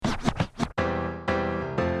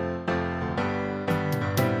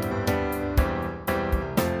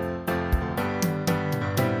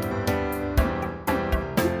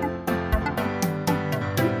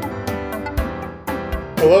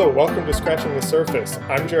Hello, welcome to Scratching the Surface.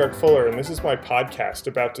 I'm Jared Fuller, and this is my podcast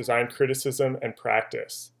about design criticism and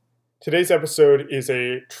practice. Today's episode is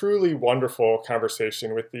a truly wonderful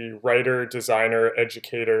conversation with the writer, designer,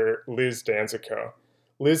 educator, Liz Danzico.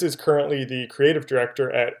 Liz is currently the creative director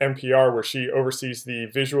at NPR, where she oversees the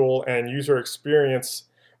visual and user experience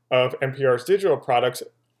of NPR's digital products,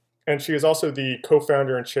 and she is also the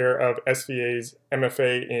co-founder and chair of SVA's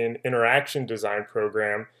MFA in Interaction Design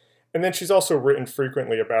program. And then she's also written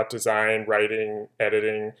frequently about design, writing,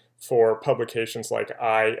 editing for publications like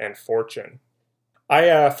I and Fortune.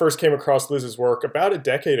 I first came across Liz's work about a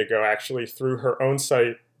decade ago, actually, through her own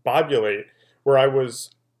site, Bobulate, where I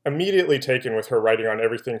was immediately taken with her writing on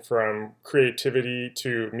everything from creativity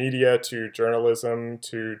to media to journalism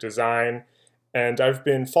to design. And I've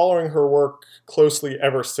been following her work closely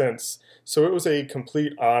ever since. So it was a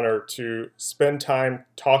complete honor to spend time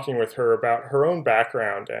talking with her about her own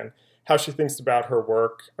background and how she thinks about her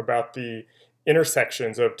work, about the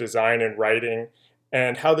intersections of design and writing,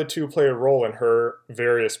 and how the two play a role in her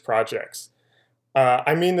various projects.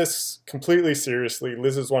 I mean this completely seriously.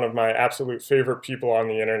 Liz is one of my absolute favorite people on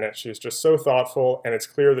the internet. She is just so thoughtful, and it's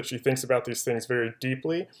clear that she thinks about these things very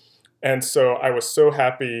deeply. And so I was so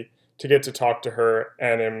happy to get to talk to her,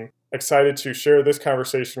 and am excited to share this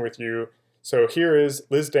conversation with you. So here is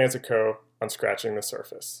Liz Danzico on Scratching the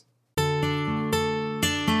Surface.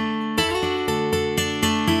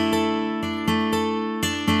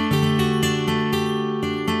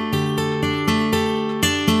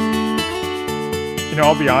 You know,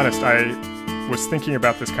 I'll be honest, I was thinking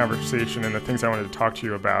about this conversation and the things I wanted to talk to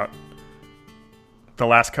you about the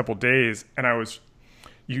last couple days, and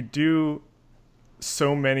you do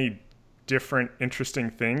so many different interesting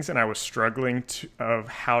things, and I was struggling of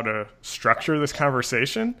how to structure this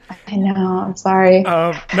conversation. I know, I'm sorry.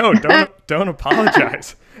 No, don't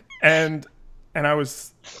apologize. And I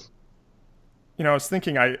was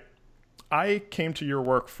thinking I came to your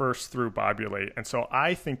work first through Bobulate, and so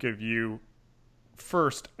I think of you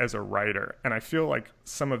first as a writer, and I feel like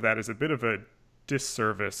some of that is a bit of a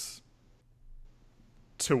disservice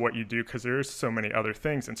to what you do because there's so many other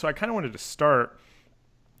things. And so I kind of wanted to start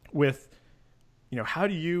with, how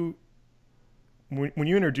do you, when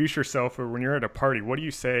you introduce yourself or when you're at a party, what do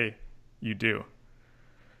you say you do?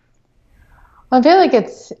 Well, I feel like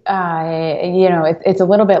it's a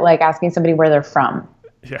little bit like asking somebody where they're from.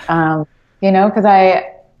 Yeah. Because I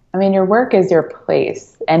mean, your work is your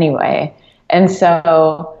place anyway. And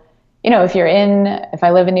so, if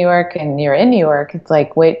I live in New York and you're in New York, it's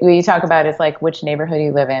like, what you talk about is like which neighborhood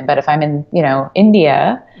you live in. But if I'm in,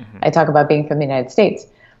 India, mm-hmm. I talk about being from the United States.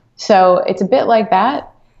 So it's a bit like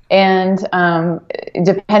that. And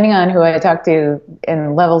depending on who I talk to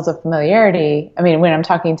in levels of familiarity, I mean, when I'm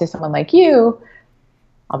talking to someone like you,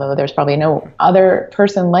 although there's probably no other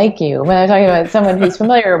person like you, when I'm talking about someone who's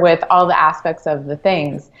familiar with all the aspects of the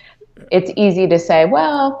things, it's easy to say,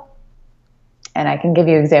 well, and I can give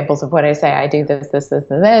you examples of what I say. I do this, this, this,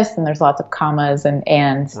 and this, and there's lots of commas and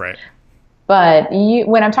ands. Right. But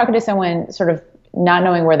when I'm talking to someone sort of not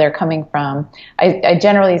knowing where they're coming from, I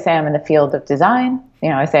generally say I'm in the field of design.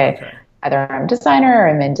 I say either I'm a designer or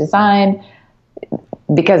I'm in design,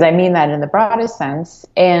 because I mean that in the broadest sense.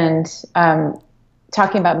 And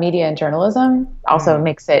talking about media and journalism also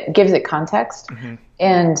gives it context. Mm-hmm.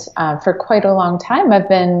 And for quite a long time, I've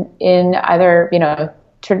been in either,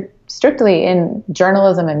 strictly in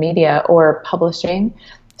journalism and media or publishing.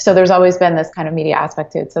 So there's always been this kind of media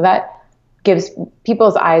aspect to it. So that gives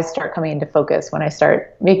people's eyes start coming into focus when I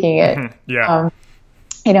start making it, a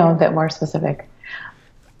bit more specific.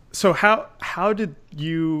 So how did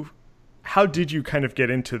you kind of get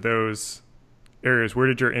into those areas? Where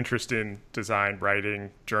did your interest in design,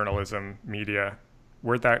 writing, journalism, media,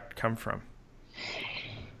 where'd that come from?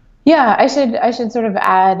 Yeah, I should sort of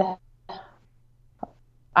add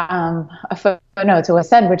a footnote to what I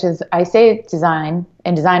said, which is I say design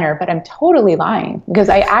and designer, but I'm totally lying because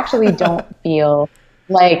I actually don't feel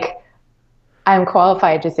like I'm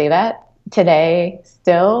qualified to say that today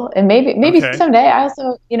still. And maybe someday. I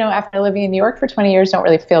also, after living in New York for 20 years, don't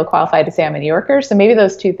really feel qualified to say I'm a New Yorker. So maybe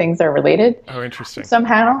those two things are related. Oh, interesting.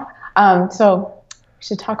 Somehow. So we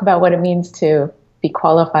should talk about what it means to be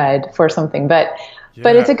qualified for something. But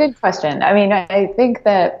it's a good question. I mean, I think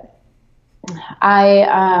that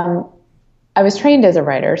I was trained as a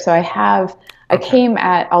writer, so I came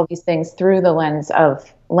at all these things through the lens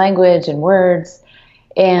of language and words.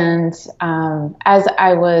 And as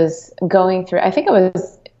I was going through, I think I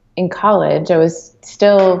was in college, I was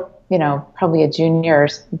still, probably a junior or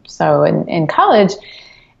so in college.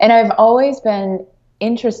 And I've always been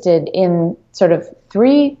interested in sort of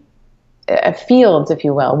three fields, if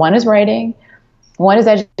you will. One is writing, one is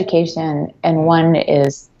education, and one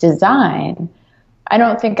is design. I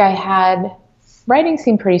don't think I had writing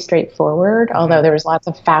seemed pretty straightforward, although there was lots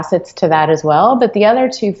of facets to that as well. But the other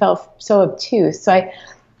two felt so obtuse,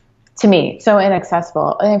 to me, so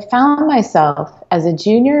inaccessible. And I found myself as a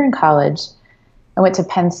junior in college. I went to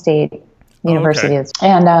Penn State University,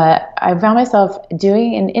 and I found myself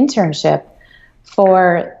doing an internship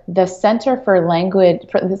for the Center for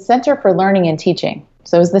Learning and Teaching.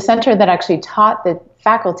 So it was the center that actually taught the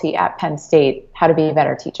faculty at Penn State how to be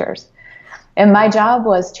better teachers. And my job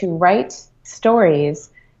was to write stories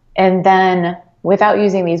and then, without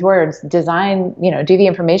using these words, design, do the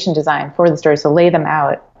information design for the stories, so lay them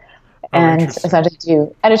out. And essentially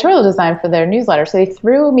do editorial design for their newsletter. So they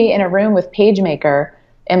threw me in a room with PageMaker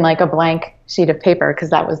and like a blank sheet of paper, because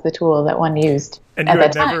that was the tool that one used and at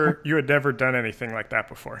that time. You had never done anything like that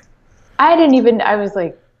before? I was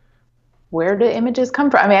like, where do images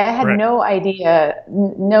come from? I mean, I had no idea,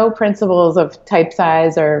 no principles of type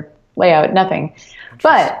size or layout, nothing.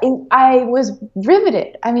 But I was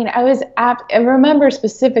riveted. I mean, I remember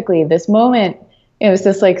specifically this moment. It was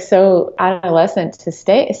just like so adolescent to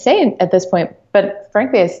say at this point. But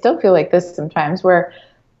frankly, I still feel like this sometimes, where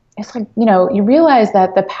it's like, you realize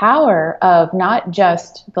that the power of not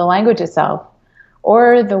just the language itself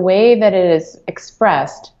or the way that it is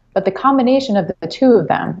expressed, but the combination of the two of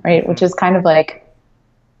them, right? Which is kind of like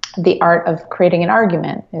the art of creating an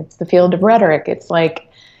argument. It's the field of rhetoric. It's like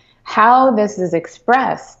how this is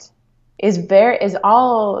expressed is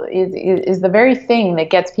the very thing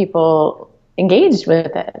that gets people engaged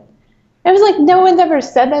with it. It was like, no one's ever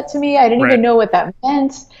said that to me. I didn't even know what that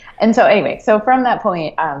meant. And so anyway, so from that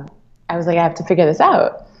point, I was like, I have to figure this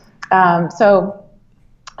out. So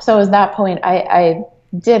at that point, I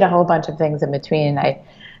did a whole bunch of things in between. I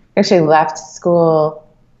actually left school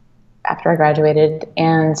after I graduated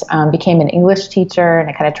and became an English teacher, and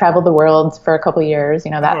I kind of traveled the world for a couple years,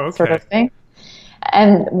 sort of thing.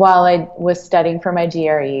 And while I was studying for my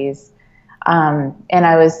GREs, and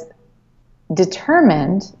I was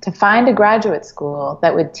determined to find a graduate school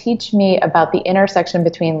that would teach me about the intersection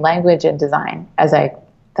between language and design, as I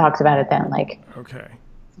talked about it then.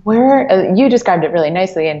 Where you described it really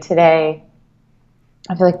nicely, and today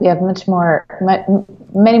I feel like we have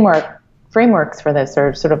many more frameworks for this,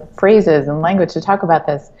 or sort of phrases and language to talk about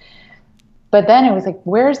this. But then it was like,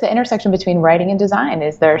 where's the intersection between writing and design?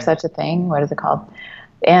 Is there such a thing? What is it called?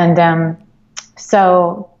 And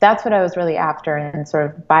so that's what I was really after, and sort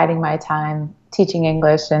of biding my time, teaching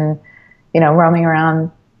English and, roaming around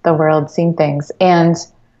the world, seeing things. And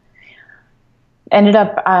ended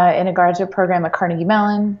up in a graduate program at Carnegie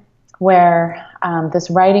Mellon, where this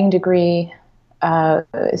writing degree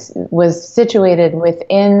was situated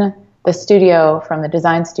within the studio from the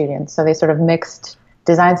design students. So they sort of mixed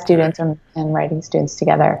design students and writing students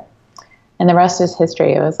together. And the rest is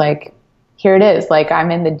history. It was like, here it is. Like, I'm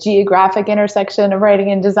in the geographic intersection of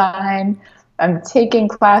writing and design. I'm taking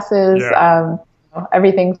classes,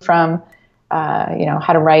 everything from,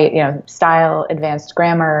 how to write, style, advanced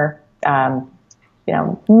grammar,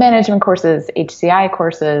 management courses, HCI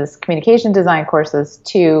courses, communication design courses,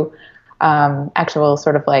 to actual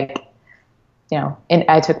sort of like,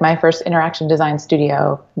 I took my first interaction design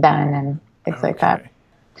studio then, and things like that.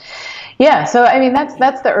 Yeah. So, I mean,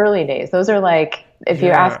 that's the early days. Those are like, if you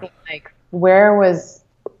ask me, like, where was,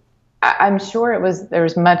 I'm sure there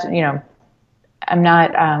was much, I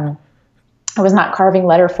was not carving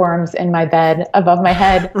letter forms in my bed above my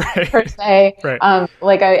head per se.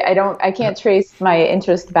 I can't trace my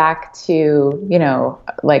interest back to,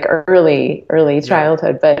 like early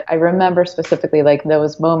childhood, but I remember specifically like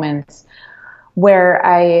those moments where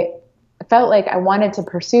I felt like I wanted to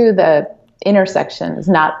pursue the intersections,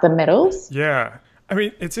 not the middles. Yeah. I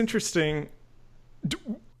mean, it's interesting.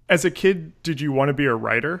 As a kid, did you want to be a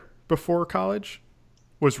writer before college?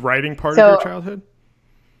 Was writing part of your childhood?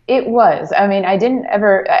 It was. I mean, I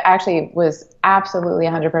actually was absolutely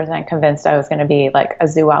 100% convinced I was going to be like a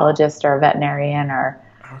zoologist or a veterinarian or,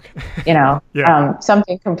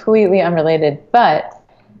 something completely unrelated. But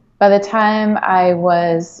by the time I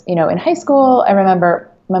was, in high school, I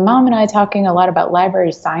remember my mom and I talking a lot about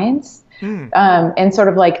library science and sort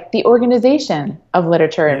of like the organization of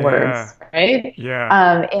literature and words, right?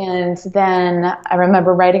 Yeah. And then I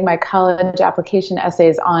remember writing my college application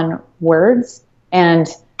essays on words and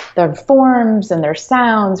their forms and their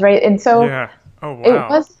sounds, right? And so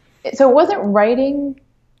it wasn't writing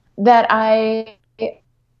that I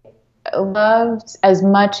loved as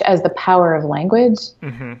much as the power of language,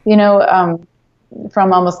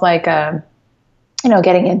 from almost like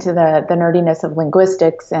getting into the nerdiness of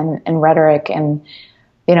linguistics and rhetoric and,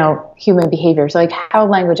 human behavior. So like how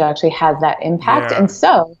language actually has that impact. Yeah. And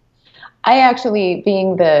so I actually,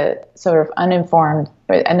 being the sort of uninformed,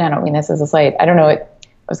 and I don't mean this as a slight, I don't know what I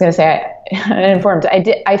was going to say, uninformed.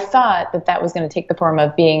 I thought that was going to take the form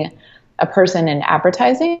of being a person in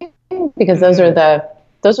advertising, because those are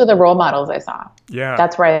the role models I saw. Yeah.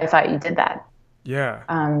 That's where I thought you did that. Yeah.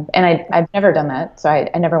 And I've never done that, so I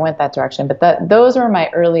never went that direction. But those were my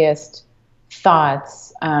earliest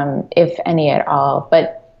thoughts, if any at all.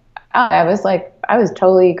 But I was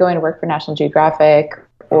totally going to work for National Geographic,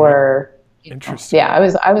 or interesting. Yeah, I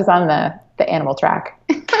was on the animal track.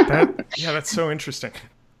 That's so interesting.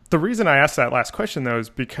 The reason I asked that last question, though, is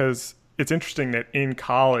because it's interesting that in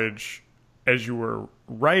college, as you were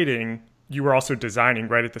writing, you were also designing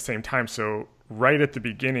right at the same time. So right at the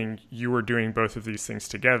beginning, you were doing both of these things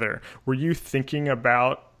together. Were you thinking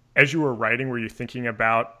about, as you were writing, were you thinking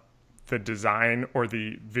about the design or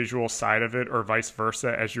the visual side of it, or vice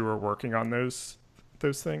versa, as you were working on those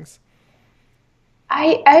things?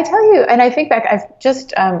 I tell you, and I think back, I've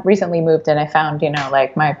just recently moved, and I found,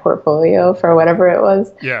 like my portfolio for whatever it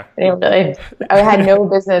was. Yeah. I had no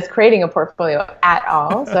business creating a portfolio at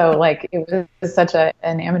all. So like it was such an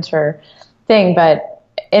amateur thing,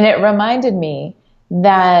 and it reminded me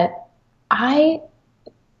that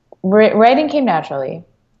writing came naturally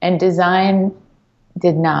and design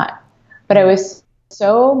did not, but I was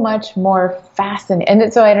so much more fascinated.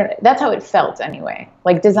 And so that's how it felt anyway.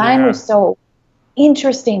 Like design was so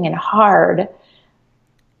interesting and hard,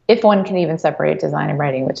 if one can even separate design and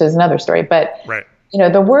writing, which is another story. But right.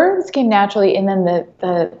 The words came naturally, and then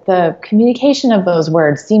the communication of those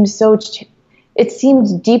words seemed it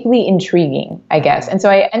seemed deeply intriguing, I guess. And so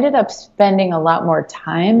I ended up spending a lot more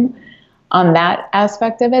time on that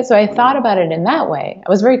aspect of it. So I thought about it in that way. I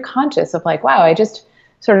was very conscious of like, wow, I just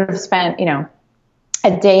sort of spent,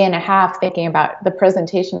 a day and a half thinking about the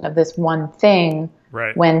presentation of this one thing,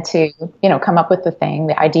 right. When to, come up with the thing,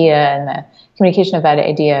 the idea, and the communication of that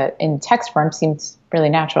idea in text form seems really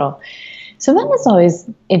natural. So that was always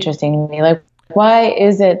interesting to me. Like, why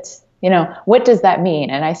is it, what does that mean?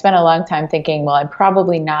 And I spent a long time thinking, well, I'm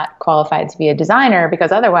probably not qualified to be a designer,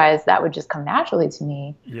 because otherwise that would just come naturally to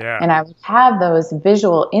me. Yeah. And I would have those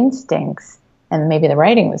visual instincts, and maybe the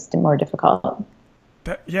writing was more difficult.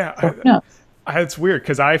 It's weird,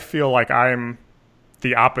 because I feel like I'm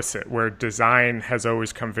the opposite, where design has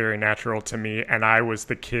always come very natural to me, and I was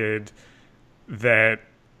the kid that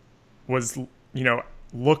was,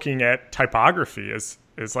 looking at typography as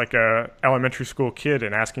like a elementary school kid,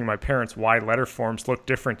 and asking my parents why letter forms look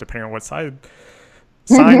different depending on what sign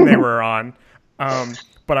they were on.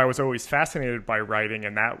 But I was always fascinated by writing,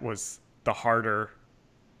 and that was the harder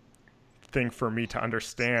thing for me to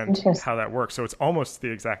understand how that works. So it's almost the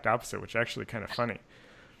exact opposite, which is actually kind of funny.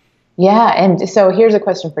 Yeah. And so here's a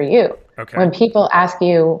question for you. Okay. When people ask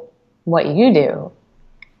you what you do,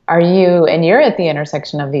 and you're at the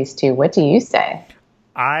intersection of these two, what do you say?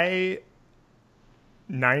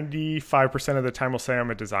 95% of the time will say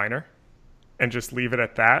I'm a designer, and just leave it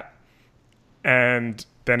at that. And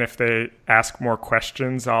then if they ask more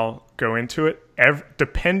questions, I'll go into it.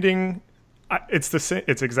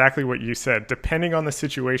 It's exactly what you said. Depending on the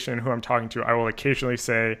situation and who I'm talking to, I will occasionally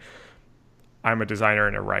say I'm a designer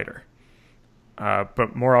and a writer.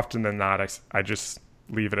 But more often than not, I just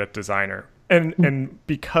leave it at designer. And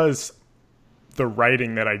because the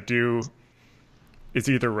writing that I do is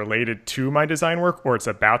either related to my design work or it's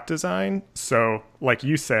about design. So like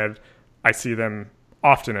you said, I see them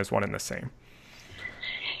often as one and the same.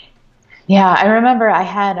 Yeah, I remember I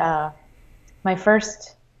had my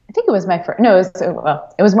first, I think it was my first, no,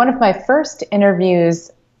 it was one of my first interviews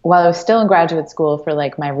while I was still in graduate school for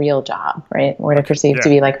like my real job, right? What I perceived to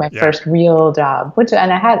be like my first real job,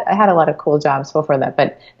 and I had a lot of cool jobs before that,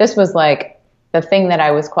 but this was like the thing that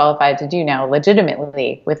I was qualified to do now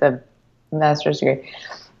legitimately with a master's degree.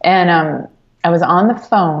 And I was on the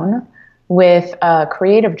phone with a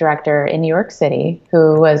creative director in New York City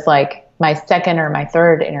who was like my second or my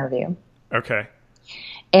third interview. Okay.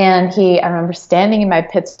 And I remember standing in my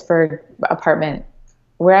Pittsburgh apartment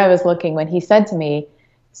where I was looking when he said to me,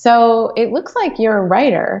 "So it looks like you're a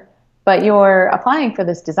writer, but you're applying for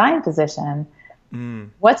this design position.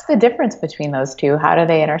 What's the difference between those two? How do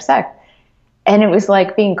they intersect?" And it was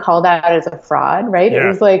like being called out as a fraud, right? Yeah. It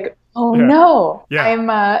was like, oh no,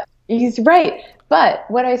 yeah. He's right. But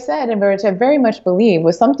what I said, and which I very much believe,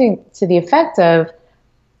 was something to the effect of,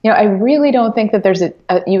 I really don't think that there's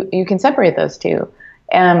you can separate those two.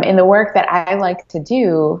 In the work that I like to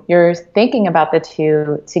do, you're thinking about the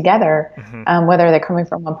two together, whether they're coming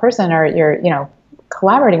from one person or you're,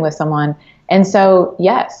 collaborating with someone. And so,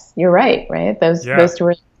 yes, you're right. Those two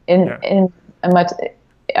were in a much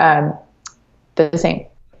the same.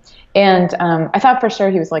 And I thought for sure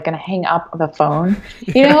he was like going to hang up the phone.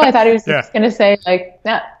 I thought he was just going to say like,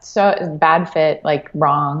 "No, so bad fit, like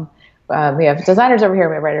wrong. We have designers over here,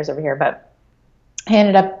 we have writers over here." But he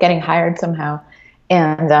ended up getting hired somehow,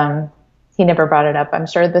 and he never brought it up. I'm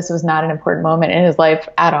sure this was not an important moment in his life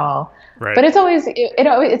at all. Right. But it's always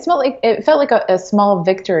it felt like a small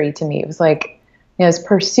victory to me. It was like this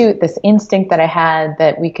pursuit, this instinct that I had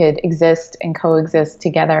that we could exist and coexist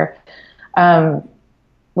together.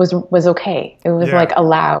 Was okay. It was like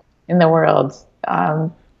allowed in the world.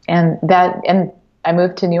 And I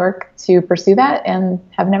moved to New York to pursue that and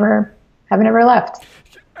have never left.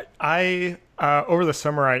 Over the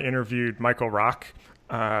summer, I interviewed Michael Rock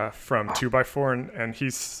from 2x4, and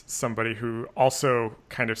he's somebody who also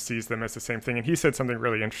kind of sees them as the same thing. And he said something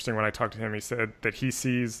really interesting when I talked to him. He said that he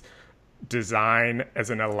sees design as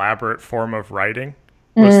an elaborate form of writing,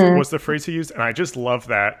 was the phrase he used. And I just love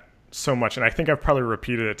that so much. And I think I've probably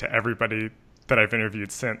repeated it to everybody that I've interviewed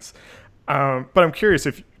since. But I'm curious,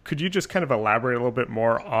 could you just kind of elaborate a little bit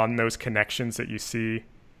more on those connections that you see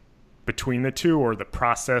between the two, or the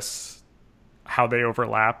process, how they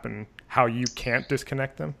overlap and how you can't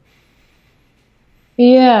disconnect them?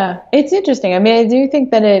 Yeah, it's interesting. I mean, I do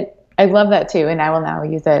think that I love that too. And I will now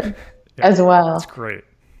use it as well. That's great.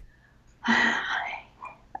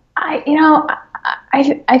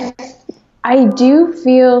 I do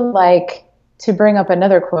feel like, to bring up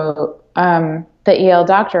another quote, the E.L.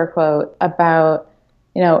 Doctor quote about,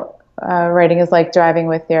 writing is like driving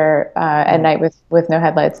with your at night with no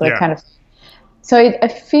headlights, kind of. So I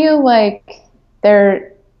feel like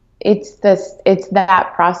it's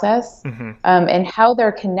that process, and how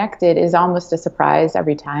they're connected is almost a surprise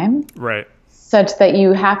every time, right? Such that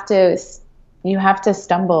you have to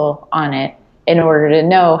stumble on it in order to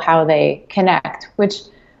know how they connect, which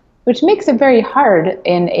makes it very hard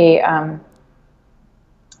in a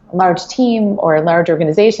large team or a large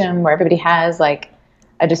organization where everybody has like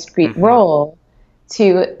a discrete role.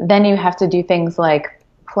 Then you have to do things like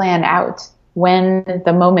plan out when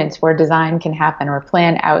the moments where design can happen, or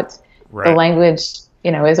plan out the language,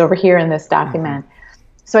 is over here in this document.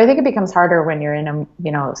 So I think it becomes harder when you're in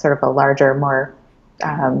a, sort of a larger, more,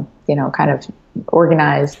 kind of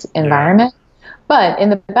organized environment. But in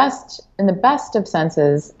the best of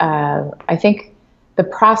senses, I think the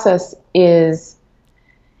process it's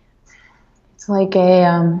like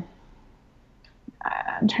I'm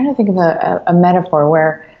trying to think of a metaphor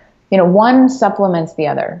where, one supplements the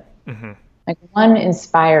other. Like one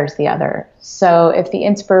inspires the other. So if the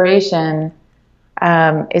inspiration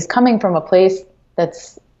is coming from a place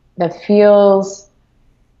that feels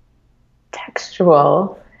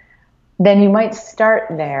textual, then you might start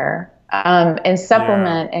there. And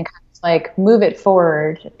supplement and kind of like move it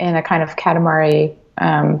forward in a kind of Katamari,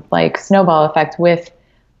 like snowball effect with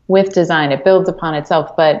design. It builds upon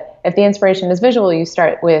itself. But if the inspiration is visual, you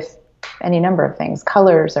start with any number of things,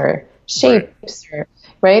 colors or shapes,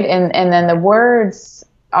 right? And then the words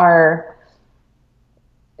are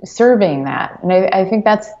serving that. And I think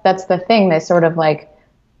that's the thing. They sort of like,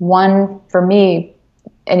 one, for me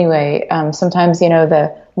anyway, sometimes,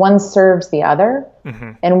 the one serves the other,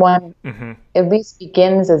 and one at least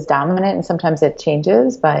begins as dominant, and sometimes it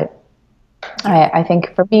changes. But I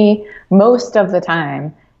think for me, most of the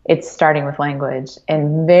time, it's starting with language,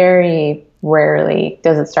 and very rarely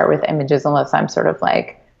does it start with images, unless I'm sort of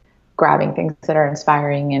like grabbing things that are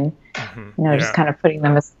inspiring and just kind of putting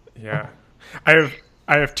them as. Yeah, I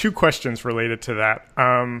have two questions related to that.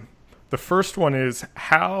 The first one is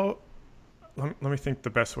how. Let me think the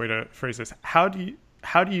best way to phrase this. How do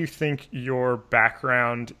you think your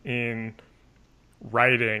background in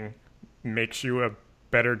writing makes you a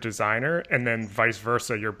better designer, and then vice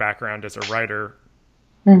versa, your background as a writer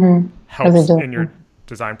helps in your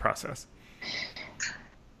design process?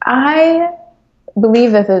 I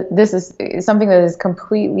believe that this is something that is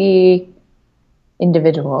completely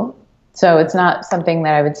individual. So it's not something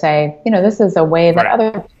that I would say, this is a way that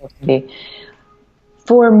other people can be.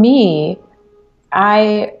 For me,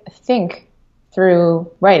 I think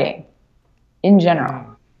through writing in general.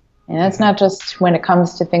 And that's not just when it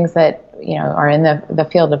comes to things that, are in the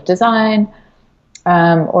field of design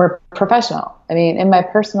or professional. I mean, in my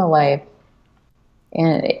personal life,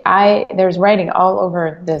 and there's writing all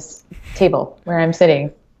over this table where I'm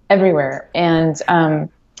sitting, everywhere. And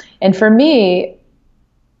for me,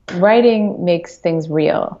 writing makes things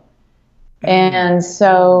real. And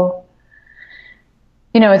so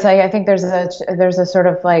It's like I think there's a sort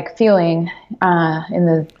of like feeling in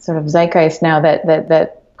the sort of zeitgeist now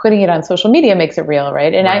that putting it on social media makes it real,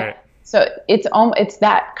 right? And Right. so it's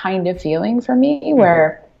that kind of feeling for me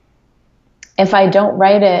where if I don't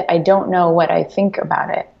write it, I don't know what I think about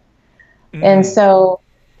it. And so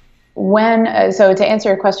so to answer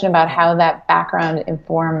your question about how that background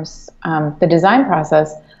informs the design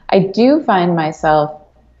process, I do find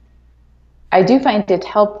it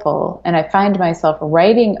helpful, and I find myself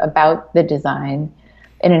writing about the design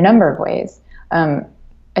in a number of ways. I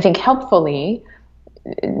think helpfully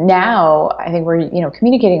now, I think we're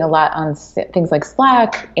communicating a lot on things like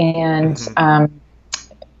Slack and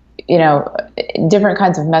different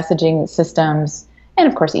kinds of messaging systems, and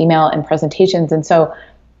of course email and presentations. And so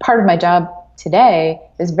part of my job today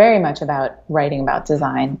is very much about writing about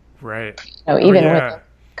design. Right. Even with the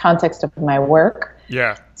context of my work.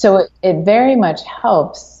 Yeah. So it very much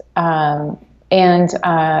helps. So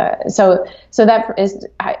that is,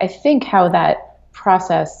 I think, how that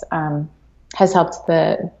process has helped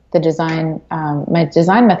the design, my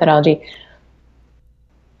design methodology.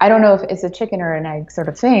 I don't know if it's a chicken or an egg sort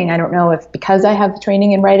of thing. I don't know if because I have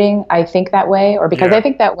training in writing, I think that way, or because I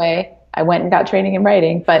think that way, I went and got training in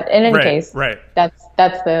writing. But in any case, that's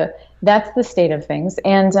the state of things.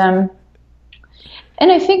 And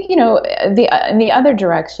I think, in the other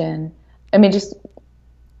direction, I mean, just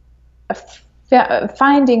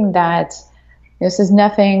finding that this is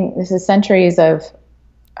centuries of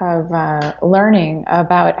learning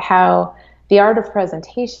about how the art of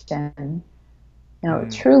presentation,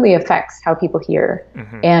 truly affects how people hear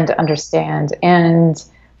and understand, and,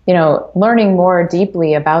 learning more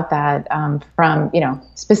deeply about that from,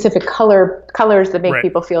 specific colors that make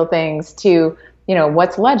people feel things to,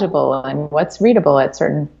 what's legible and what's readable at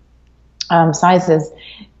certain sizes.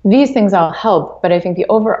 These things all help, but I think the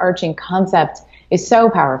overarching concept is so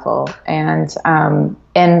powerful, and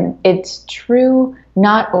it's true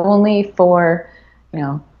not only for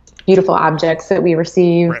beautiful objects that we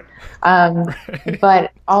receive,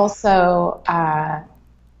 but also a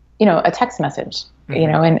text message,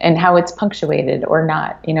 and how it's punctuated or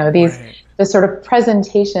not. The sort of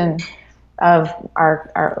presentation of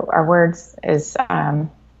our words is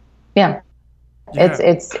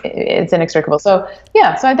it's inextricable. So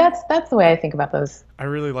that's the way I think about those. I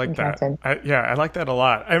really like that. I like that a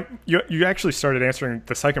lot. You actually started answering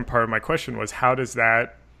the second part of my question, was how do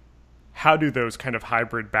those kind of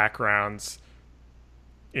hybrid backgrounds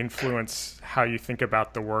influence how you think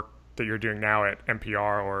about the work that you're doing now at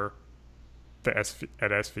NPR or at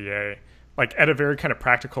SVA? Like at a very kind of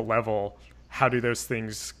practical level, how do those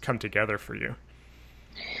things come together for you?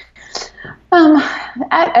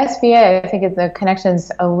 At SVA, I think the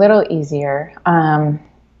connection's a little easier,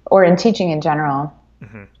 or in teaching in general,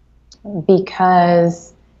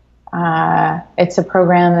 because it's a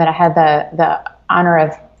program that I had the honor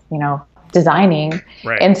of, designing.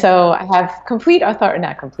 Right. And so I have not complete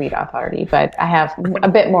authority, but I have a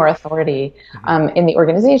bit more authority in the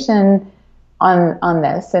organization on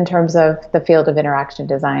this in terms of the field of interaction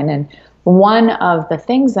design. And one of the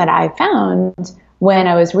things that I found when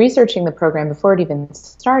I was researching the program before it even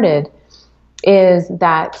started is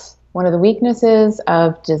that one of the weaknesses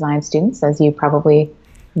of design students, as you probably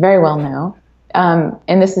very well know,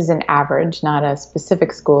 and this is an average, not a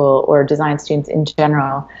specific school or design students in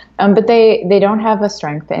general, but they don't have a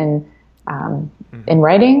strength in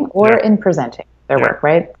writing or in presenting their work,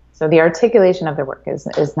 right? So the articulation of their work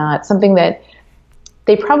is not something that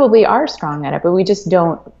they probably are strong at it, but we just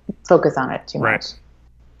don't focus on it too much.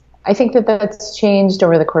 I think that's changed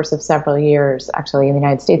over the course of several years, actually, in the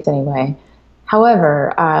United States anyway.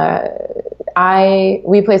 However,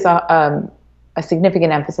 we place a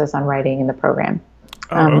significant emphasis on writing in the program.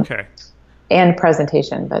 And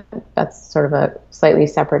presentation, but that's sort of a slightly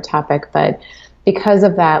separate topic. But because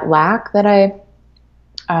of that lack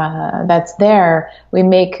that's there, we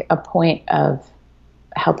make a point of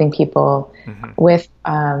helping people with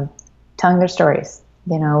telling their stories,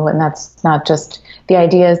 and that's not just the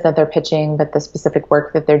ideas that they're pitching, but the specific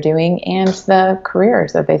work that they're doing and the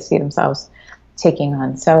careers that they see themselves taking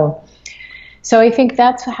on. So I think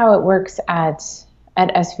that's how it works at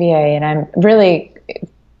SVA, and I'm really,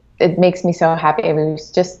 it makes me so happy. I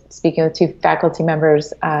was just speaking with two faculty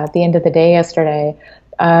members at the end of the day yesterday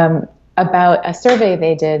about a survey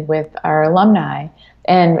they did with our alumni,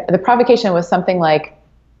 and the provocation was something like,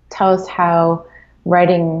 tell us how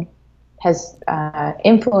writing has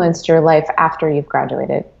influenced your life after you've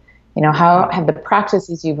graduated. How have the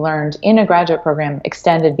practices you've learned in a graduate program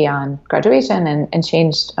extended beyond graduation and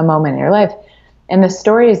changed a moment in your life? And the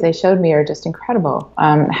stories they showed me are just incredible.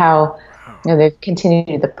 How they've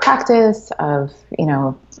continued the practice of,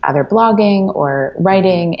 either blogging or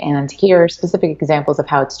writing, and hear specific examples of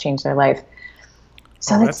how it's changed their life.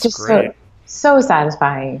 So that's just great. so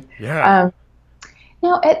satisfying. Yeah.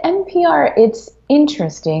 Now at NPR, it's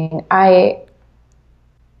interesting.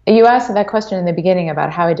 You asked that question in the beginning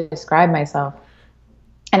about how I describe myself,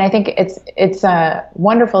 and I think it's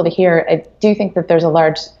wonderful to hear. I do think that there's a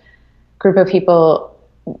large group of people,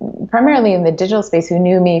 primarily in the digital space, who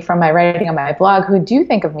knew me from my writing on my blog, who do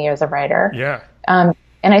think of me as a writer. Yeah.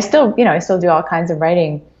 And I still do all kinds of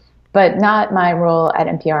writing, but not my role at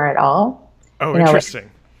NPR at all. Oh, interesting.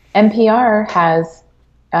 NPR has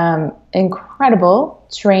incredible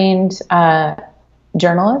trained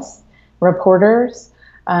journalists, reporters,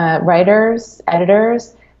 writers,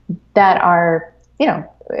 editors that are,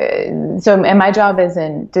 and my job is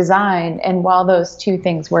in design. And while those two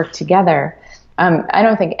things work together, I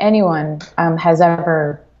don't think anyone has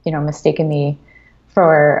ever, mistaken me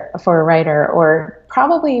for a writer, or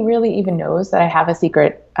probably really even knows that I have a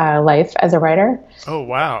secret life as a writer. Oh,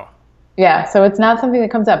 wow. Yeah, so it's not something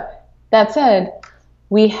that comes up. That said,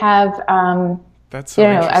 we have that's so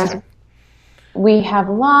interesting. We have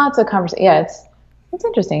lots of conversations. Yeah, it's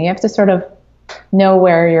interesting. You have to sort of know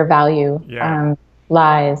where your value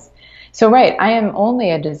lies. So, right, I am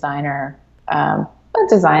only a designer, but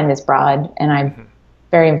design is broad, and I'm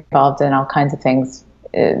very involved in all kinds of things,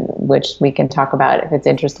 which we can talk about if it's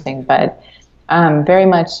interesting, but very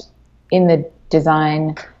much in the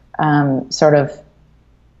design sort of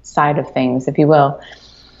side of things, if you will.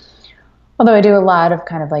 Although I do a lot of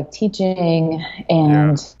kind of like teaching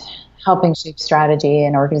and helping shape strategy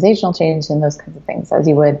and organizational change and those kinds of things, as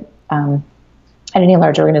you would at any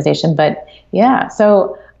large organization. But yeah,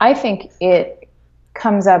 so I think it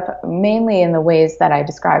comes up mainly in the ways that I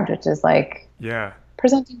described, which is like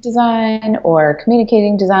presenting design or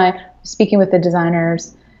communicating design, speaking with the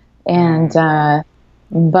designers, and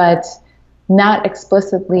but not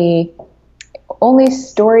explicitly, only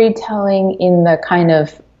storytelling in the kind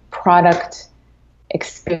of product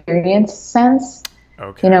experience sense.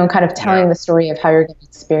 Okay. Kind of telling the story of how you're going to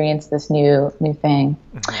experience this new thing.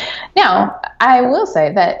 Now, I will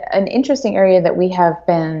say that an interesting area that we have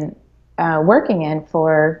been working in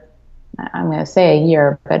for, I'm going to say a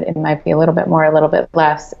year, but it might be a little bit more, a little bit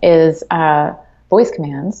less, is voice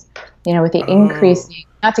commands. With the increasing,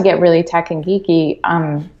 not to get really tech and geeky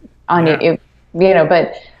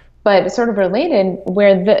but sort of related,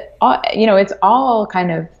 where it's all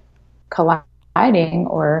kind of colliding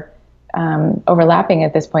or overlapping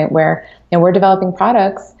at this point, where we're developing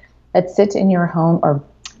products that sit in your home, or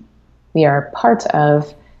we are part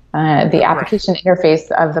of the application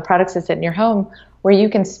interface of the products that sit in your home, where you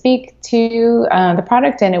can speak to the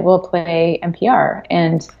product and it will play NPR.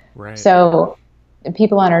 And so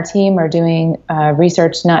people on our team are doing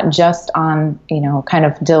research not just on, kind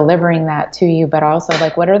of delivering that to you, but also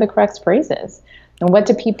like, what are the correct phrases? And what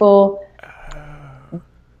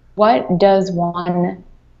does one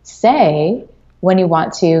say when you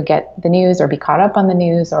want to get the news or be caught up on the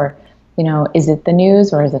news, or, is it the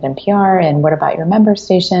news or is it NPR? And what about your member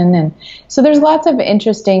station? And so there's lots of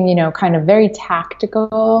interesting, kind of very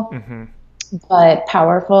tactical, but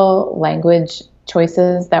powerful language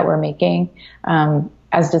choices that we're making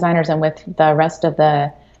as designers and with the rest of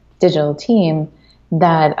the digital team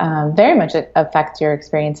that very much affect your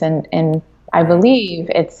experience. And I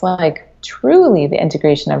believe it's like truly the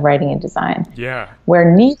integration of writing and design,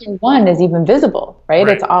 where neither one is even visible, right?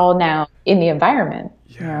 It's all now in the environment,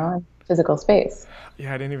 physical space.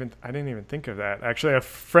 Yeah, I didn't even think of that. Actually, a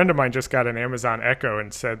friend of mine just got an Amazon Echo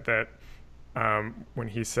and said that when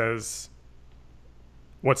he says,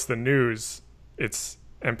 "What's the news?" it's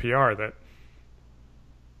NPR that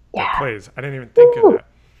plays. I didn't even think of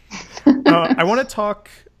that. I want to talk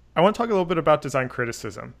a little bit about design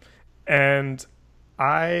criticism, and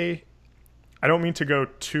I don't mean to go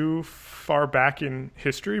too far back in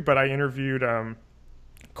history, but I interviewed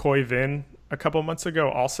Khoi Vinh a couple months ago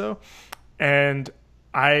also, and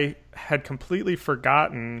I had completely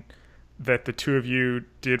forgotten that the two of you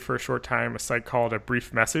did for a short time a site called A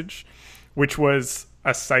Brief Message, which was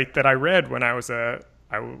a site that I read when I was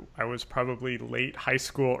I was probably late high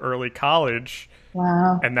school, early college.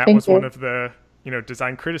 Wow. And that was one of the,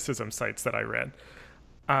 design criticism sites that I read.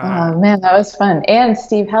 Oh man, that was fun. And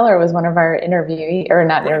Steve Heller was one of our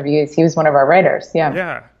interviewees. He was one of our writers. Yeah.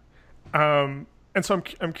 Yeah. And so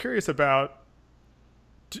I'm curious about,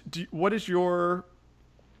 what is your,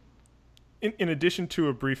 in addition to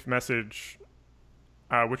A Brief Message,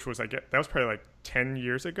 which was, that was probably like 10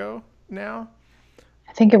 years ago now.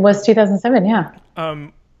 I think it was 2007. Yeah.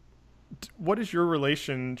 what is your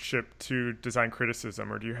relationship to design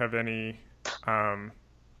criticism, or do you have any,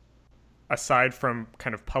 aside from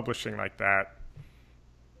kind of publishing like that,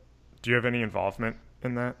 do you have any involvement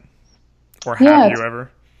in that? Or have Yeah, you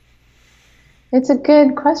ever? it's a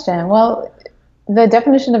good question. Well, the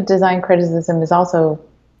definition of design criticism is also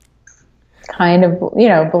kind of,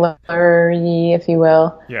 blurry, if you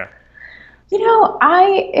will. Yeah.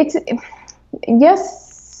 It's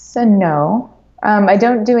yes and no. I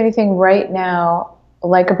don't do anything right now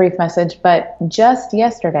like a brief message, but just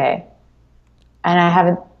yesterday, and I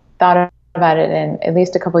haven't thought about it in at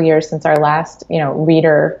least a couple of years since our last,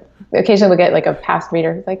 reader. Occasionally we'll get like a past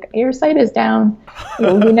reader who's like, your site is down.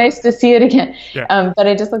 It would be nice to see it again. Yeah. But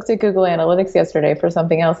I just looked at Google Analytics yesterday for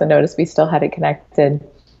something else and noticed we still had it connected,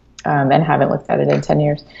 and haven't looked at it in 10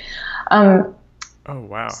 years. Oh,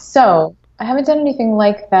 wow. So I haven't done anything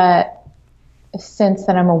like that since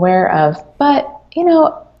that I'm aware of. But,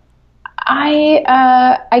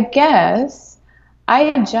 I guess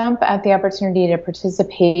I jump at the opportunity to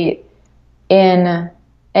participate in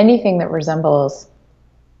anything that resembles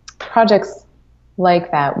projects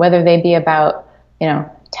like that, whether they be about,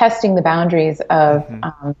 testing the boundaries of,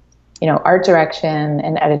 art direction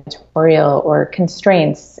and editorial, or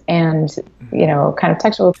constraints and, kind of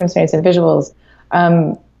textual constraints and visuals.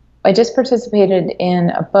 I just participated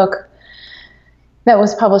in a book that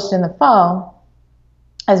was published in the fall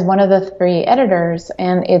as one of the 3 editors,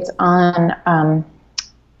 and it's on,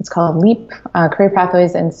 it's called LEAP, Career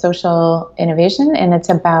Pathways in Social Innovation, and it's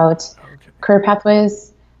about career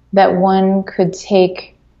pathways that one could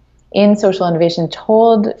take in social innovation,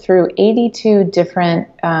 told through 82 different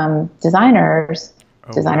designers.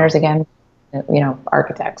 Designers, wow. Again,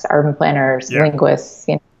 architects, urban planners, linguists,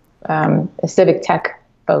 civic tech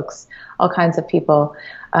folks, all kinds of people.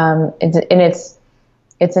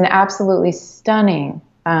 It's an absolutely stunning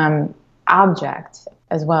object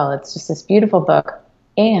as well. It's just this beautiful book,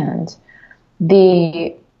 and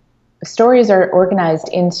the stories are organized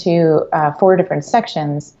into 4 different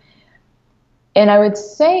sections. And I would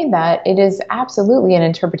say that it is absolutely an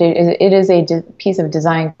interpretation. It is a piece of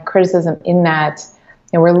design criticism in that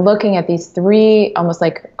we're looking at these 3 almost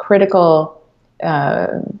like critical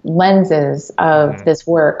lenses of this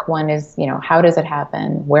work. One is, how does it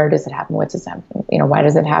happen? Where does it happen? What does it happen? Why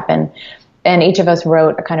does it happen? And each of us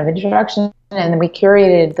wrote a kind of introduction, and then we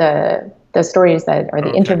curated the stories that are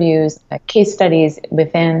the interviews, the case studies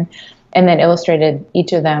within, and then illustrated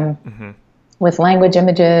each of them with language,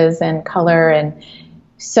 images, and color. And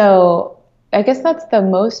so I guess that's the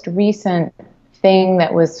most recent thing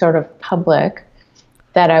that was sort of public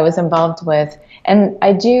that I was involved with. And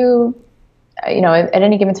I do, at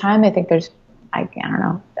any given time, I think there's, I don't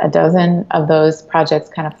know, a dozen of those projects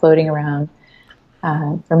kind of floating around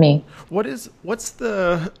for me. What's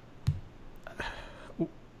the,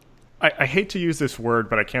 I hate to use this word,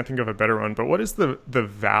 but I can't think of a better one, but what is the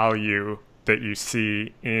value that you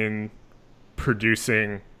see in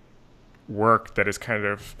producing work that is kind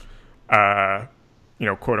of,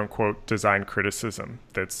 quote unquote, design criticism,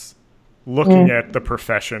 that's looking at the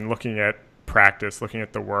profession, looking at practice, looking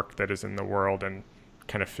at the work that is in the world, and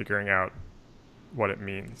kind of figuring out what it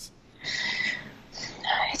means?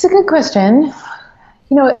 It's a good question.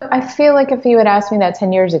 I feel like if you had asked me that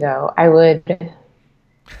 10 years ago, I would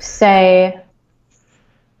say,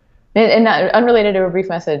 and not unrelated to a brief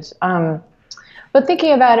message, but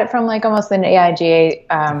thinking about it from like almost an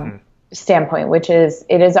AIGA standpoint, which is,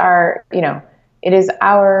 it is our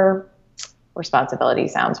responsibility.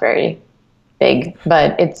 Sounds very big,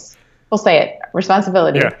 but we'll say it,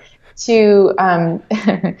 responsibility to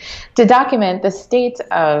to document the state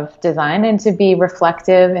of design, and to be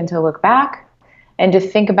reflective, and to look back, and to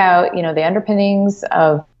think about, the underpinnings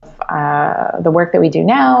of the work that we do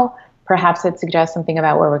now. Perhaps it suggests something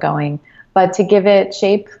about where we're going, but to give it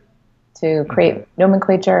shape, to create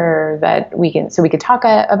nomenclature that we can talk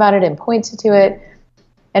about it and point to it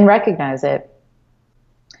and recognize it.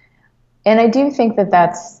 And I do think that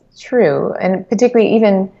that's true. And particularly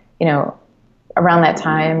even, around that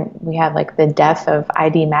time, we had like the death of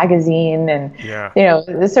ID Magazine, and,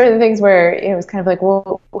 the sort of things where it was kind of like,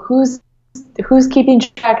 well, who's keeping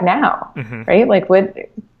track now, right? Like what,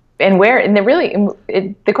 and where, and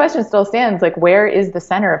the question still stands, like, where is the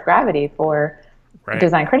center of gravity for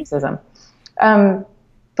design criticism?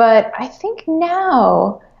 But I think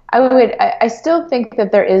now I still think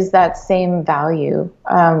that there is that same value,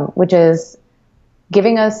 which is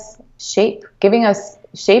giving us shape, giving us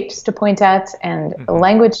shapes to point at, and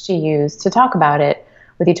language to use to talk about it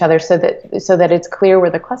with each other, so that it's clear where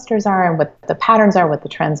the clusters are, and what the patterns are, what the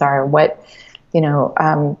trends are, what,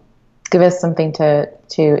 give us something to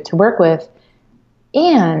work with.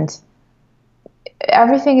 And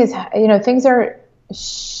everything is, things are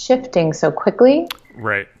shifting so quickly.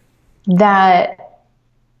 Right. That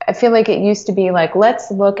I feel like it used to be like, let's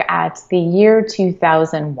look at the year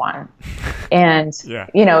 2001. And,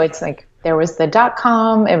 it's like there was the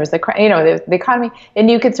 .com, it was the economy,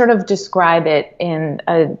 and you could sort of describe it in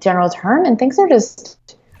a general term, and things are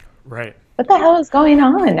just, right. What the hell is going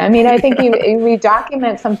on? I mean, I think we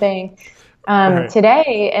document something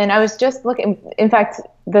today, and I was just looking, in fact,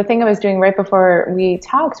 the thing I was doing right before we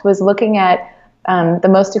talked was looking at the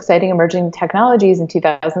most exciting emerging technologies in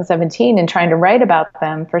 2017 and trying to write about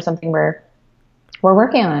them for something we're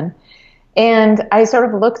working on. And I sort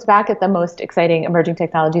of looked back at the most exciting emerging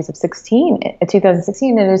technologies of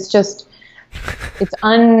 2016, and it's just, it's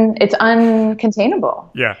uncontainable.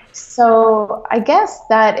 Yeah. So I guess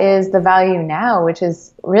that is the value now, which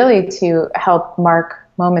is really to help mark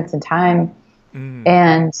moments in time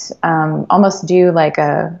and almost do like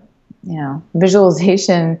a,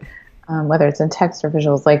 visualization, whether it's in text or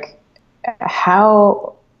visuals, like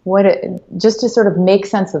just to sort of make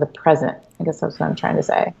sense of the present. I guess that's what I'm trying to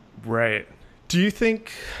say. Right. Do you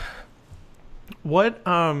think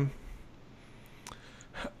I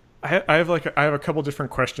have a couple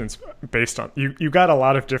different questions based on you got a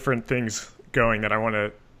lot of different things going that I want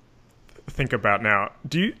to think about now.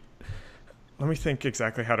 Let me think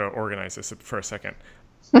exactly how to organize this for a second.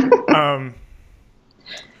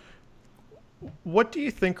 What do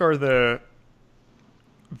you think are the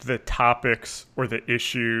topics or the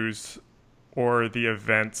issues or the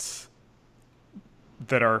events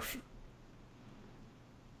that are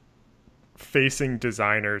facing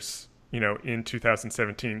designers, in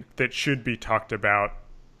 2017 that should be talked about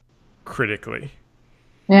critically?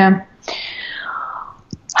 Yeah.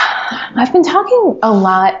 I've been talking a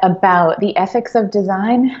lot about the ethics of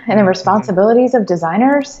design and the responsibilities of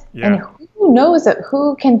designers, and who knows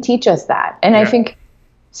who can teach us that. And I think,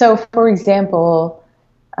 so for example,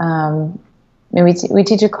 we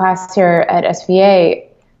teach a class here at SVA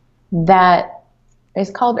that is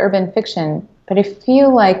called urban fiction, but I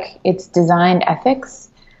feel like it's design ethics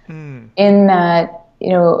in that,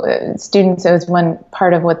 students, as one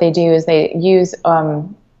part of what they do is they use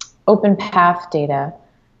OpenPath data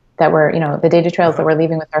that we're, the data trails that we're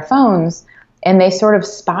leaving with our phones, and they sort of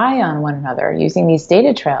spy on one another using these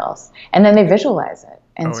data trails, and then they visualize it.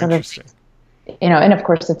 And sort of, and of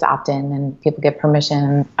course it's opt-in and people get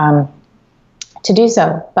permission to do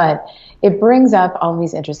so. But it brings up all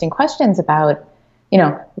these interesting questions about,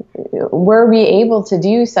 were we able to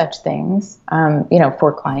do such things,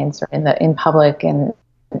 for clients or in public and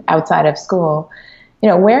outside of school?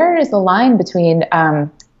 Where is the line between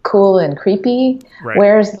cool and creepy? Right.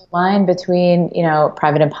 Where's the line between,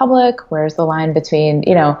 private and public? Where's the line between,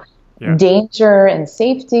 danger and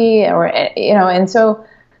safety? Or, and so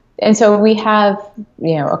we have,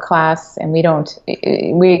 a class, and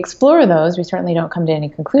we explore those. We certainly don't come to any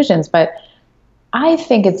conclusions, but I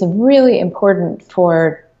think it's really important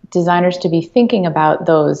for designers to be thinking about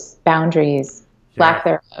those boundaries, lack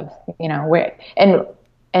thereof, where,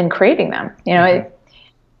 and creating them.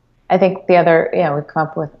 I think the other, we've come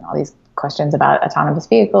up with all these questions about autonomous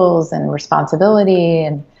vehicles and responsibility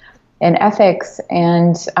and ethics,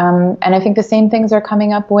 and I think the same things are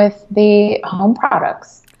coming up with the home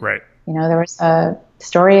products. Right. There was a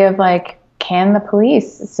story of can the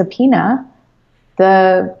police subpoena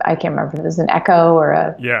I can't remember if it was an Echo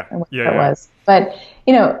or what it was. But,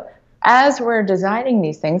 as we're designing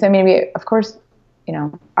these things, I mean, we, of course,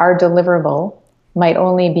 our deliverable might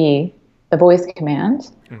only be the voice command,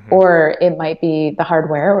 or it might be the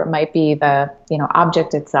hardware, or it might be the,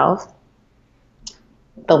 object itself,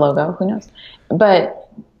 the logo, who knows. But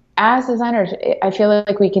as designers, I feel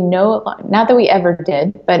like we can know, not that we ever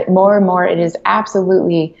did, but more and more it is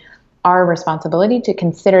absolutely our responsibility to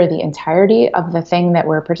consider the entirety of the thing that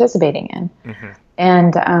we're participating in.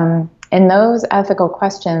 And those ethical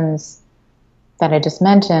questions that I just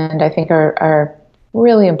mentioned, I think are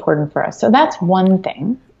really important for us. So that's one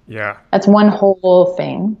thing. Yeah. That's one whole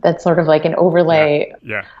thing. That's sort of like an overlay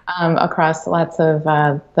across lots of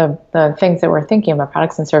the things that we're thinking about,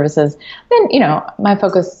 products and services. Then, my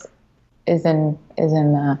focus is in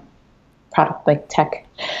product, like tech.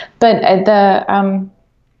 But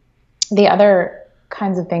the other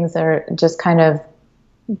kinds of things are just kind of,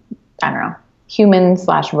 I don't know,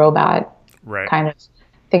 human/robot kind of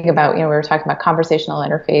think about, we were talking about conversational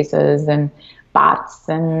interfaces and bots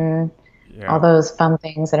and all those fun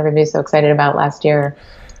things that everybody's so excited about last year.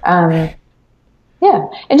 And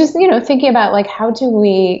just, thinking about how do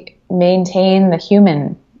we maintain the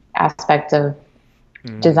human aspect of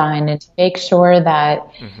design, and to make sure that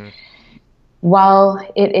while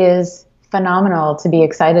it is phenomenal to be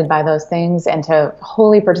excited by those things and to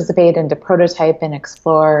wholly participate and to prototype and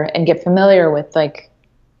explore and get familiar with like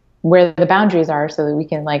where the boundaries are so that we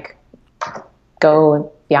can like go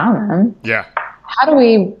beyond them. Yeah. How do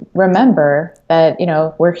we remember that, you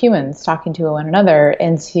know, we're humans talking to one another,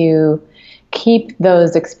 and to keep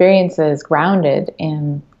those experiences grounded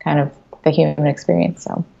in kind of the human experience?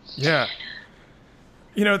 So yeah,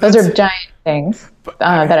 you know, those are giant things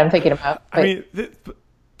that I'm thinking about. But. I mean,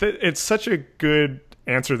 it's such a good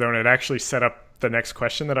answer, though, and it actually set up the next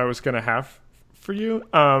question that I was going to have for you.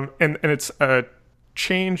 And it's a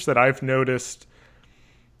change that I've noticed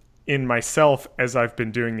in myself as I've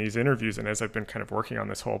been doing these interviews and as I've been kind of working on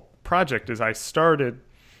this whole project. Is I started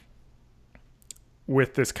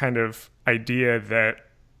with this kind of idea that,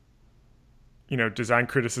 you know, design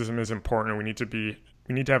criticism is important. We need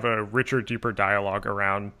to have a richer, deeper dialogue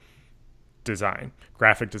around design,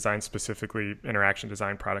 graphic design specifically, interaction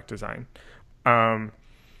design, product design. And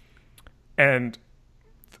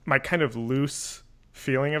my kind of loose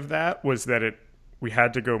feeling of that was that we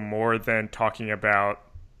had to go more than talking about,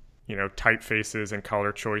 you know, typefaces and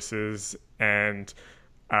color choices and,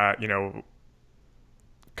 you know,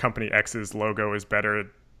 company X's logo is better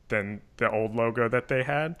than the old logo that they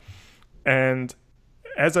had. And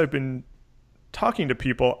as I've been talking to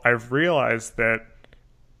people, I've realized that,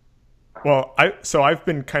 well, I've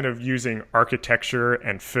been kind of using architecture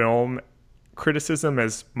and film criticism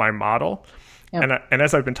as my model. Yep. And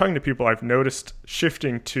as I've been talking to people, I've noticed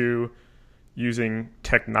shifting to using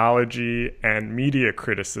technology and media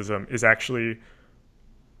criticism is actually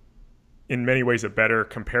in many ways a better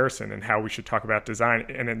comparison in how we should talk about design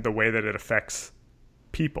and in the way that it affects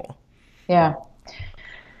people. Yeah.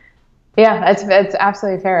 Yeah, that's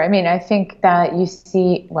absolutely fair. I mean, I think that you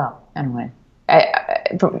see, well, anyway,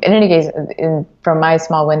 in any case, from my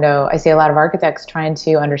small window, I see a lot of architects trying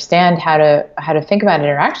to understand how to think about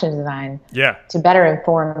interaction design to better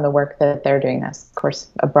inform the work that they're doing. That's, of course,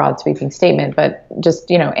 a broad sweeping statement, but just,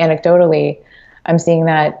 you know, anecdotally, I'm seeing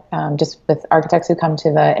that just with architects who come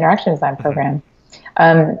to the interaction design program.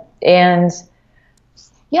 And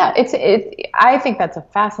yeah, I think that's a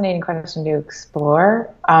fascinating question to explore.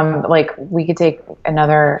 Like we could take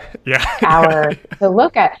another hour to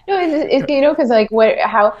look at. No, you know, because like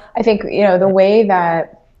how I think, you know, the way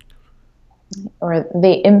that, or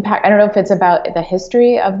the impact, I don't know if it's about the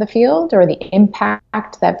history of the field or the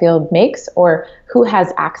impact that field makes, or who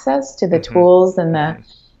has access to the tools and the,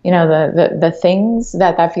 you know, the things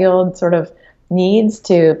that field sort of needs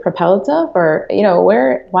to propel itself, or, you know,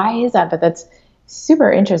 why is that? But that's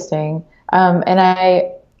super interesting. And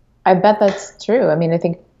I bet that's true. I mean, I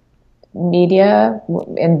think media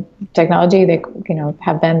and technology, they, you know,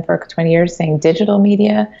 have been for 20 years saying digital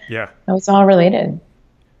media. Yeah. It's all related.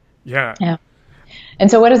 Yeah. Yeah.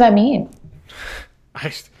 And so what does that mean?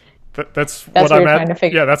 That's what I'm trying to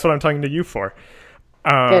figure. Yeah, that's what I'm talking to you for.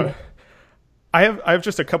 Good. I have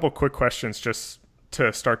just a couple quick questions just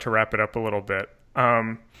to start to wrap it up a little bit.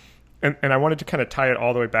 And I wanted to kind of tie it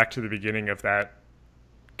all the way back to the beginning of that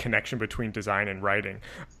connection between design and writing.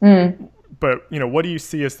 But, you know, what do you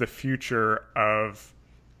see as the future of,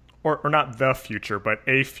 or not the future, but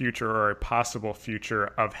a future or a possible future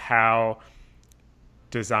of how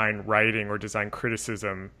design writing or design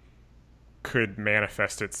criticism could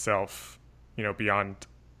manifest itself, you know, beyond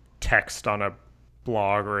text on a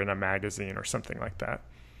blog or in a magazine or something like that?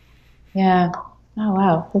 Yeah. Oh,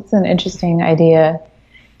 wow. That's an interesting idea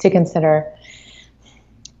to consider.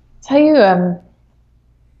 Tell you,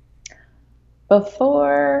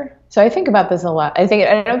 so I think about this a lot. I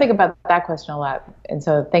don't think about that question a lot, and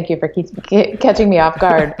so thank you for catching me off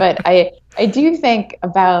guard. But I do think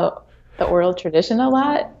about the oral tradition a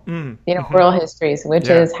lot. You know, oral histories, which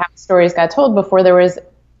is how stories got told before there's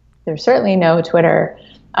certainly no Twitter,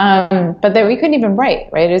 but that we couldn't even write.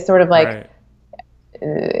 Right? It's sort of like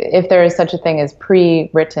if there is such a thing as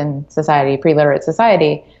pre-written society, pre-literate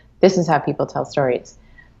society, this is how people tell stories.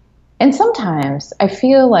 And sometimes I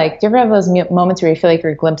feel like, do you ever have those moments where you feel like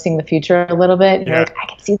you're glimpsing the future a little bit? You're like, I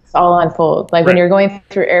can see this all unfold. Like when you're going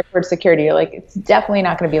through airport security, you're like, it's definitely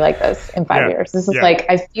not going to be like this in 5 years. This is like,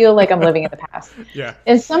 I feel like I'm living in the past.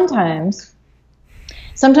 And sometimes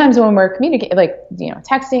when we're communicating, like, you know,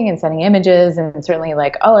 texting and sending images, and certainly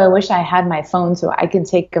like, oh, I wish I had my phone so I can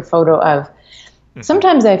take a photo of.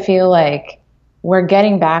 Sometimes I feel like we're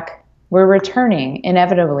returning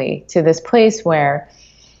inevitably to this place where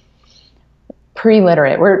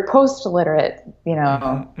we're post-literate, you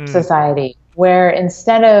know, society, where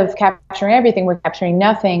instead of capturing everything, we're capturing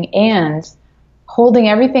nothing and holding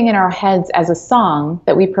everything in our heads as a song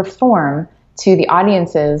that we perform to the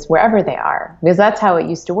audiences wherever they are, because that's how it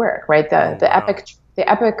used to work, right? The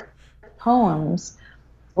epic poems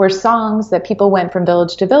were songs that people went from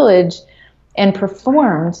village to village and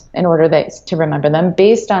performed in order to remember them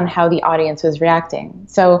based on how the audience was reacting.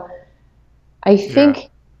 So I think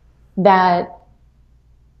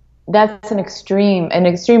that's an extreme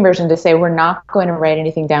version to say we're not going to write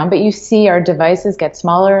anything down, but you see our devices get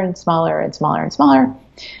smaller and smaller and smaller and smaller.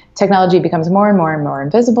 Technology becomes more and more and more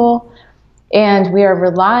invisible. And we are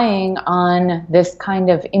relying on this kind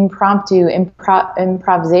of impromptu,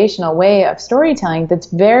 improvisational way of storytelling that's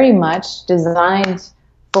very much designed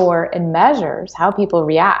for and measures how people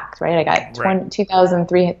react, right? I got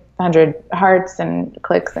 2,300 hearts and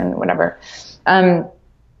clicks and whatever.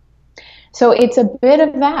 So it's a bit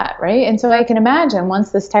of that, right? And so I can imagine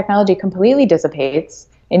once this technology completely dissipates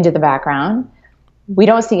into the background, we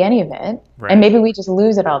don't see any of it. Right. And maybe we just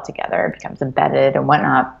lose it altogether. It becomes embedded and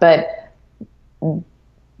whatnot. But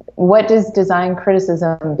what does design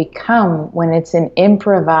criticism become when it's an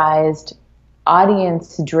improvised,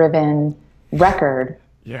 audience-driven record?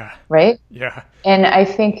 Yeah. Right? Yeah. And I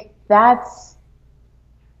think that's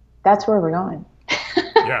where we're going.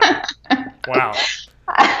 Yeah. Wow.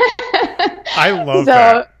 I love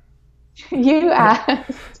that. You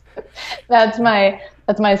asked. That's my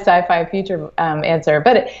sci-fi future answer.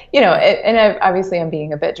 But obviously I'm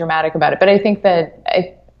being a bit dramatic about it. But I think that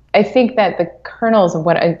the kernels of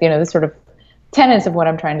what the sort of tenets of what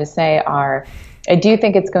I'm trying to say are, I do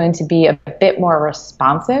think it's going to be a bit more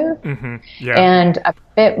responsive and a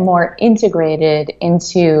bit more integrated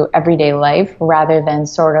into everyday life rather than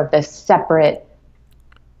sort of this separate,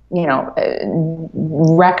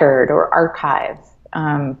 record or archive,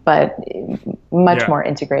 but much more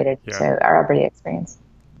integrated to our everyday experience.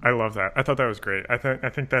 I love that. I thought that was great. I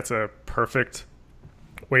think that's a perfect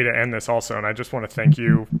way to end this also. And I just want to thank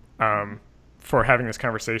you for having this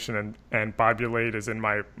conversation. And Bobulate is in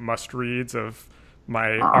my must reads of my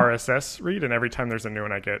RSS read. And every time there's a new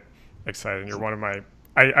one, I get excited. You're one of my,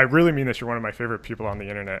 I really mean this, you're one of my favorite people on the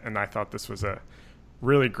internet. And I thought this was a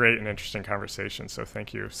really great and interesting conversation. So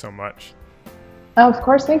thank you so much. Oh, of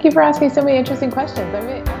course. Thank you for asking so many interesting questions.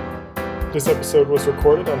 This episode was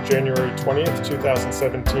recorded on January 20th,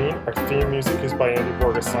 2017. Our theme music is by Andy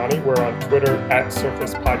Borgasani. We're on Twitter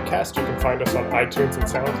 @Surface Podcast. You can find us on iTunes and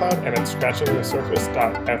SoundCloud and at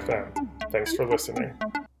scratchingthesurface.fm. Thanks for listening.